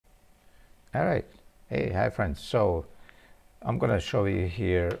All right. Hey, hi friends. So I'm going to show you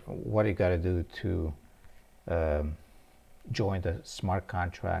here what you got to do to join the smart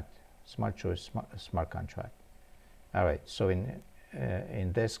contract, SmartChoice smart contract. All right. So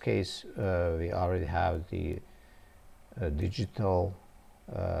in this case, we already have the digital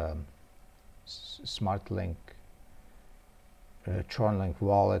smart link Tron link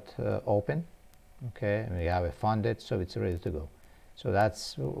wallet open. Okay, and we have it funded, so it's ready to go. So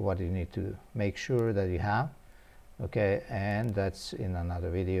that's what you need to make sure that you have. Okay, and that's in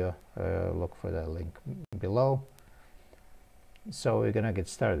another video. Look for the link below. So we're gonna get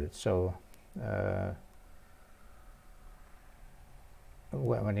started. So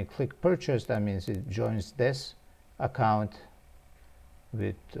when you click purchase, that means it joins this account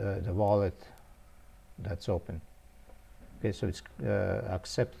with the wallet that's open. Okay, so it's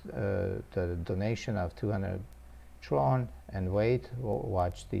accept the donation of 200 Tron and wait. We'll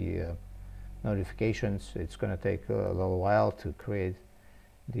watch the notifications. It's going to take a little while to create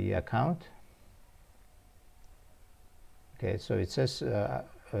the account. Okay, so it says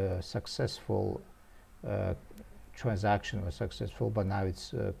successful transaction was successful, but now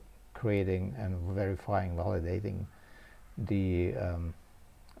it's creating and verifying, validating the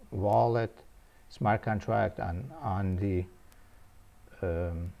wallet smart contract on the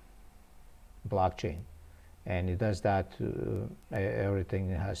blockchain, and it does that. Everything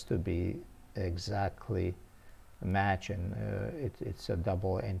has to be exactly match, and it's a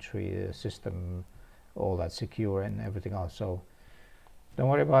double entry system, all that secure and everything else. So don't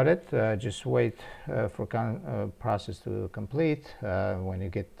worry about it. Just wait for process to complete. When you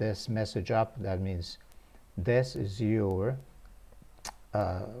get this message up, that means this is your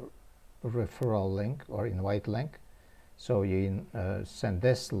referral link or invite link. So you send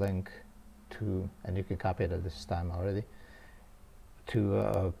this link to, and you can copy it at this time already,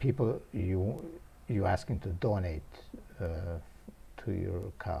 to people you asking to donate to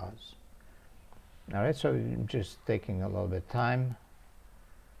your cause. All right, so just taking a little bit of time.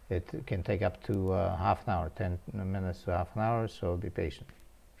 It can take up to half an hour, 10 minutes to half an hour, so be patient.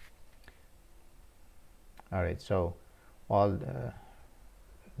 All right, so while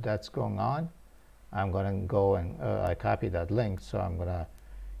that's going on, I'm going to go and I copied that link, so I'm going to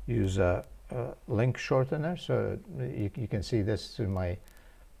use a link shortener. So you can see this in my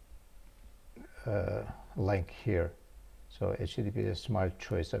link here. So HTTPS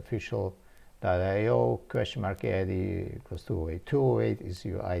SmartChoice official.io !ID equals 208. 208 is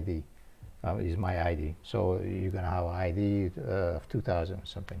your ID, is my ID. So you're going to have an ID of 2000 or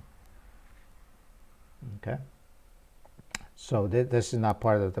something. Okay. So this is not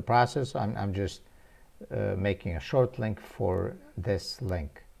part of the process. I'm just making a short link for this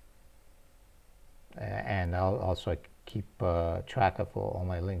link. And I'll also keep track of all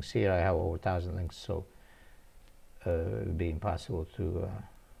my links here. I have over 1,000 links, so it would be impossible to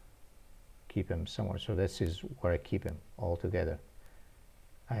keep them somewhere. So this is where I keep them all together.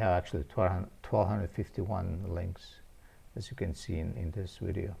 I have actually 1,251 links, as you can see in this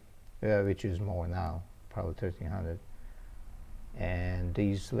video, which is more now, probably 1,300. And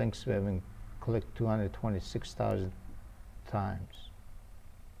these links have been clicked 226,000 times.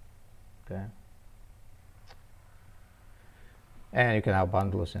 Okay, and you can have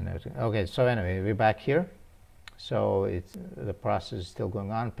bundles and everything. Okay, so anyway, we're back here. So it's the process is still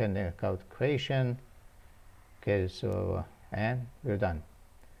going on, pending account creation. Okay, so and we're done.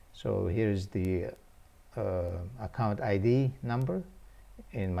 So here's the account ID number.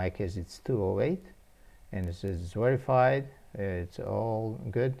 In my case, it's 208, and it says it's verified. It's all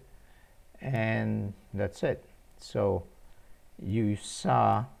good, and that's it. So you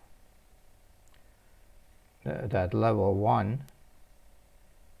saw that level 1.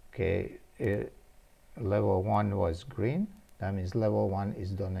 Okay, level 1 was green. That means level 1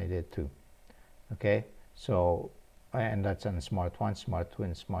 is donated to. Okay, so and that's on Smart 1, Smart 2,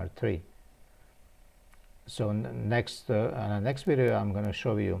 and Smart 3. So next on the next video, I'm going to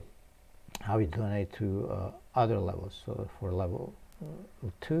show you how you donate to other levels. So for level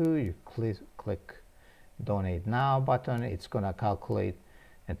 2, you click donate now button. It's going to calculate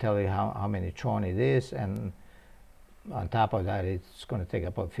and tell you how many Tron it is, and on top of that, it's going to take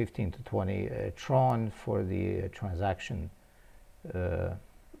about 15 to 20 Tron for the transaction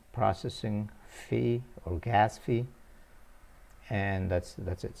processing fee or gas fee, and that's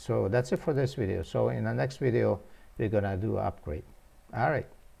it. So that's it for this video. So in the next video, we're going to do upgrade. All right.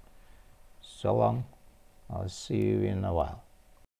 So long. I'll see you in a while.